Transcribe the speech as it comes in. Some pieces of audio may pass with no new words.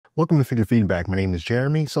Welcome to Figure Feedback. My name is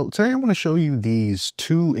Jeremy. So today I want to show you these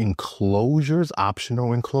two enclosures,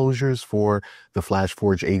 optional enclosures for the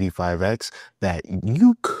Flashforge AD5X that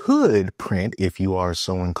you could print if you are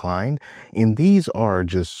so inclined. And these are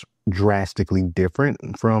just drastically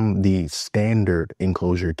different from the standard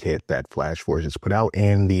enclosure kit that Flashforge has put out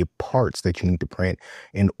and the parts that you need to print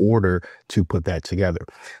in order to put that together.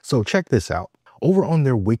 So check this out. Over on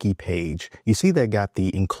their wiki page, you see they got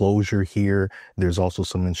the enclosure here. There's also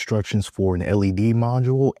some instructions for an LED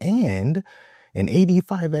module and an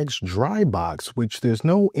AD5X dry box, which there's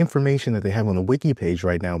no information that they have on the wiki page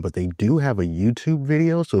right now, but they do have a YouTube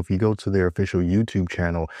video. So if you go to their official YouTube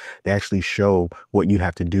channel, they actually show what you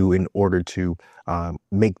have to do in order to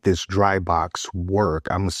make this dry box work.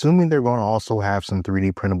 I'm assuming they're going to also have some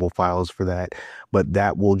 3D printable files for that, but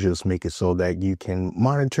that will just make it so that you can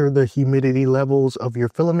monitor the humidity levels of your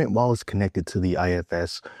filament while it's connected to the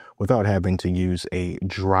IFS without having to use a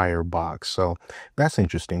dryer box. So that's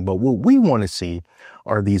interesting. But what we want to see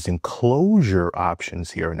are these enclosure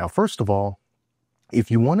options here. Now, first of all, if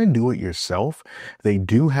you want to do it yourself, they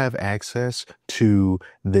do have access to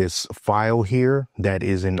this file here that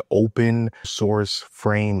is an open source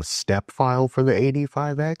frame step file for the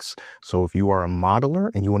AD5X. So if you are a modeler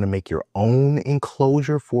and you want to make your own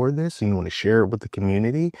enclosure for this and you want to share it with the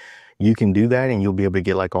community, you can do that and you'll be able to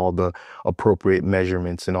get like all the appropriate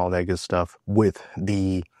measurements and all that good stuff with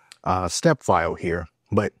the step file here.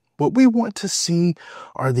 But what we want to see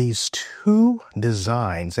are these two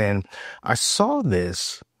designs. And I saw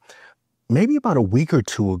this maybe about a week or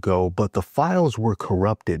two ago, but the files were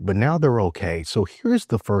corrupted, but now they're okay. So here's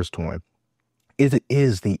the first one. It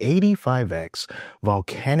is the AD5X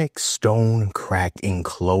volcanic stone crack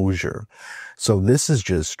enclosure. So this is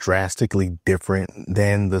just drastically different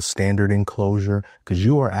than the standard enclosure because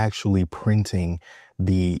you are actually printing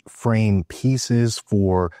the frame pieces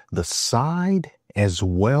for the side as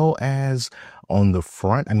well as on the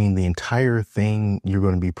front. I mean, the entire thing, you're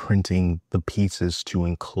going to be printing the pieces to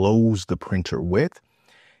enclose the printer with.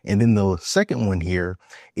 And then the second one here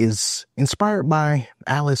is inspired by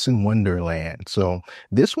Alice in Wonderland. So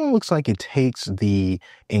this one looks like it takes the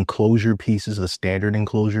enclosure pieces, the standard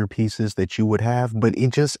enclosure pieces that you would have, but it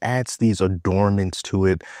just adds these adornments to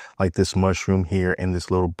it, like this mushroom here and this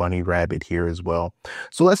little bunny rabbit here as well.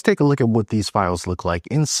 So let's take a look at what these files look like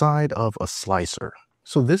inside of a slicer.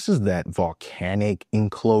 So this is that volcanic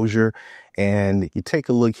enclosure, and you take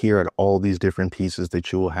a look here at all these different pieces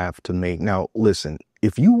that you will have to make. Now, listen,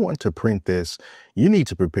 if you want to print this, you need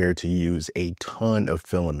to prepare to use a ton of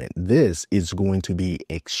filament. This is going to be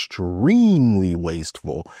extremely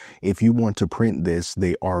wasteful. If you want to print this,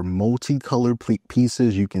 they are multicolored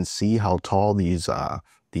pieces. You can see how tall these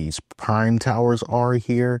prime towers are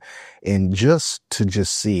here. And just to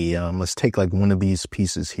see, let's take like one of these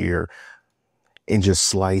pieces here and just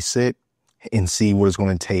slice it and see what it's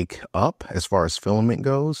going to take up as far as filament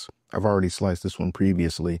goes. I've already sliced this one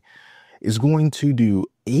previously. Is going to do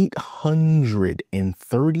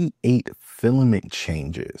 838 filament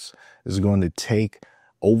changes. It's going to take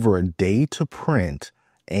over a day to print,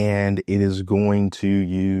 and it is going to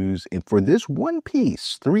use, for this one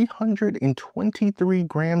piece, 323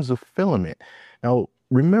 grams of filament. Now,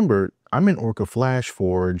 remember, I'm in Orca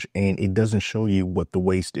Flashforge, and it doesn't show you what the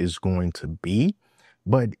waste is going to be.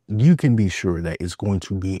 But you can be sure that it's going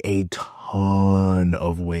to be a ton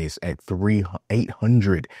of waste at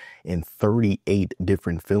 838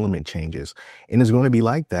 different filament changes. And it's going to be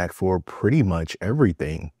like that for pretty much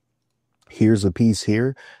everything. Here's a piece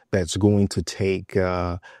here that's going to take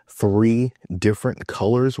 3 different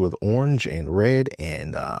colors with orange and red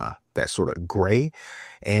and that sort of gray.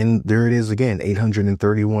 And there it is again,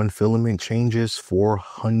 831 filament changes,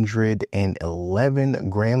 411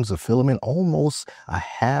 grams of filament, almost a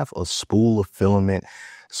half a spool of filament.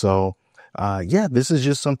 So yeah, this is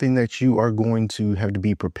just something that you are going to have to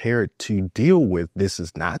be prepared to deal with. This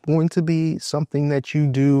is not going to be something that you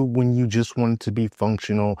do when you just want it to be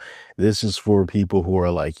functional. This is for people who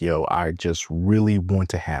are like, yo, I just really want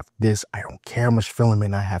to have this. I don't care how much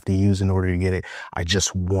filament I have to use in order to get it. I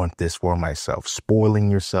just want this for myself.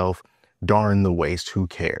 Spoiling yourself, darn the waste, who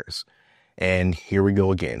cares? And here we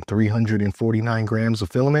go again, 349 grams of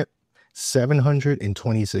filament.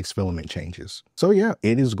 726 filament changes. So yeah,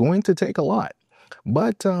 it is going to take a lot.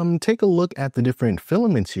 But take a look at the different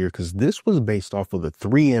filaments here, because this was based off of the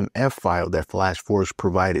 3MF file that Flashforge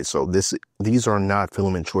provided. So these are not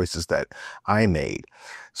filament choices that I made.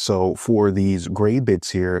 So for these gray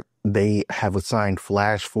bits here, they have assigned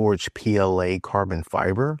Flashforge PLA carbon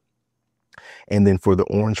fiber. And then for the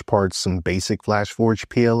orange parts, some basic Flashforge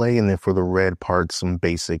PLA. And then for the red parts, some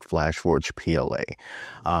basic Flashforge PLA.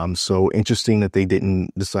 So interesting that they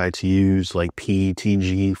didn't decide to use like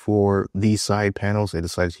PETG for these side panels. They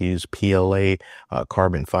decided to use PLA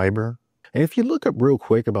carbon fiber. And if you look up real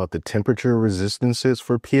quick about the temperature resistances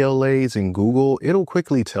for PLAs in Google, it'll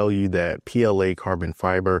quickly tell you that PLA carbon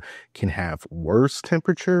fiber can have worse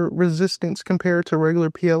temperature resistance compared to regular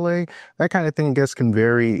PLA. That kind of thing, I guess, can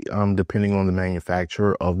vary depending on the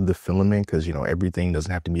manufacturer of the filament, because, you know, everything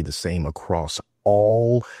doesn't have to be the same across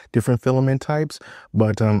all different filament types.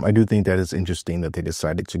 But I do think that it's interesting that they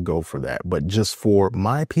decided to go for that. But just for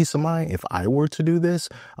my peace of mind, if I were to do this,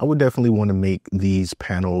 I would definitely want to make these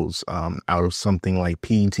panels out of something like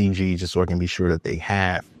PETG, just so I can be sure that they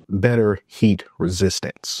have better heat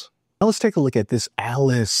resistance. Now let's take a look at this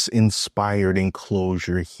Alice inspired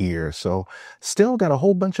enclosure here. So still got a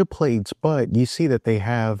whole bunch of plates, but you see that they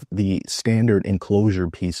have the standard enclosure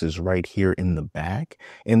pieces right here in the back,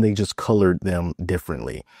 and they just colored them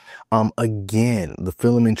differently. Again, the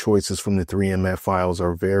filament choices from the 3MF files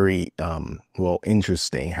are very, well,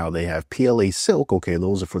 interesting. How they have PLA silk. Okay,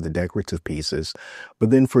 those are for the decorative pieces. But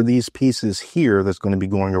then for these pieces here that's going to be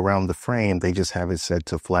going around the frame, they just have it set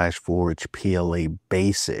to Flashforge PLA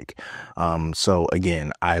basic. So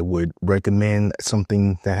again, I would recommend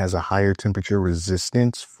something that has a higher temperature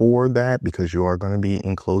resistance for that, because you are going to be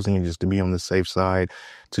enclosing it, just to be on the safe side,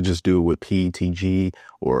 to just do it with PETG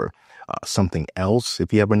or something else.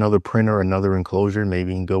 If you have another printer, another enclosure,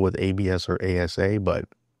 maybe you can go with ABS or ASA, but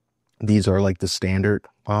these are like the standard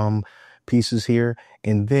pieces here.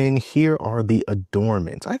 And then here are the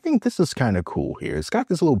adornments. I think this is kind of cool here. It's got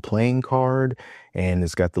this little playing card and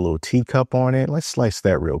it's got the little teacup on it. Let's slice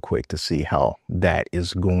that real quick to see how that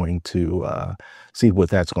is going to see what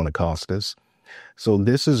that's going to cost us. So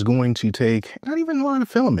this is going to take not even a lot of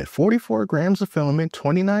filament, 44 grams of filament,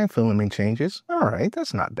 29 filament changes. All right,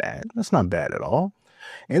 that's not bad. That's not bad at all.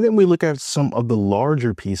 And then we look at some of the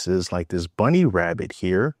larger pieces like this bunny rabbit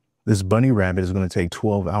here. This bunny rabbit is going to take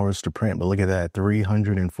 12 hours to print, but look at that,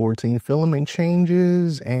 314 filament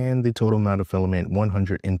changes, and the total amount of filament,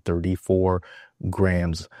 134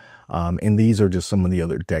 grams. And these are just some of the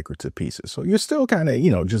other decorative pieces. So you're still kind of, you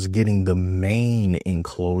know, just getting the main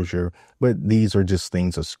enclosure, but these are just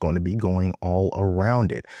things that's going to be going all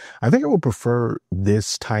around it. I think I would prefer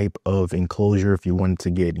this type of enclosure if you wanted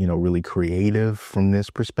to get, you know, really creative from this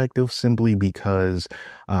perspective, simply because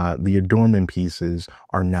the adornment pieces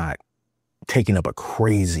are not taking up a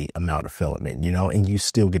crazy amount of filament, you know, and you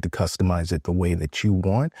still get to customize it the way that you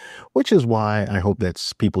want, which is why I hope that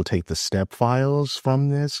people take the step files from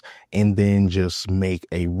this and then just make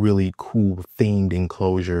a really cool themed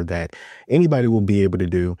enclosure that anybody will be able to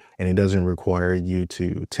do. And it doesn't require you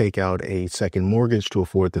to take out a second mortgage to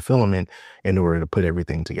afford the filament in order to put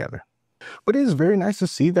everything together. But it is very nice to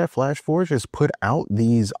see that Flashforge has put out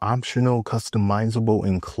these optional customizable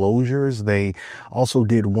enclosures. They also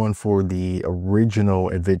did one for the original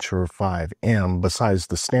Adventurer 5M. Besides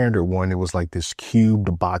the standard one, it was like this cubed,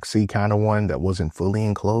 boxy kind of one that wasn't fully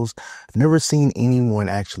enclosed. I've never seen anyone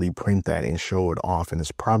actually print that and show it off, and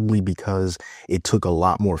it's probably because it took a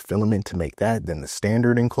lot more filament to make that than the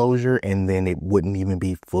standard enclosure, and then it wouldn't even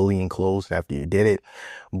be fully enclosed after you did it.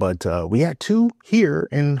 But we had two here,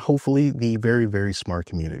 and hopefully the very, very smart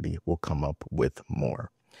community will come up with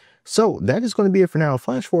more. So that is going to be it for now. If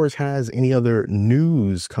Flashforge has any other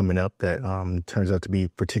news coming up that turns out to be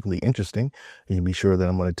particularly interesting, you can be sure that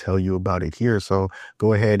I'm going to tell you about it here. So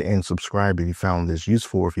go ahead and subscribe if you found this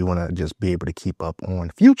useful, if you want to just be able to keep up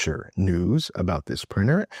on future news about this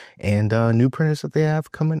printer and new printers that they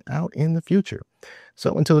have coming out in the future.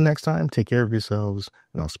 So until next time, take care of yourselves,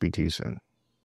 and I'll speak to you soon.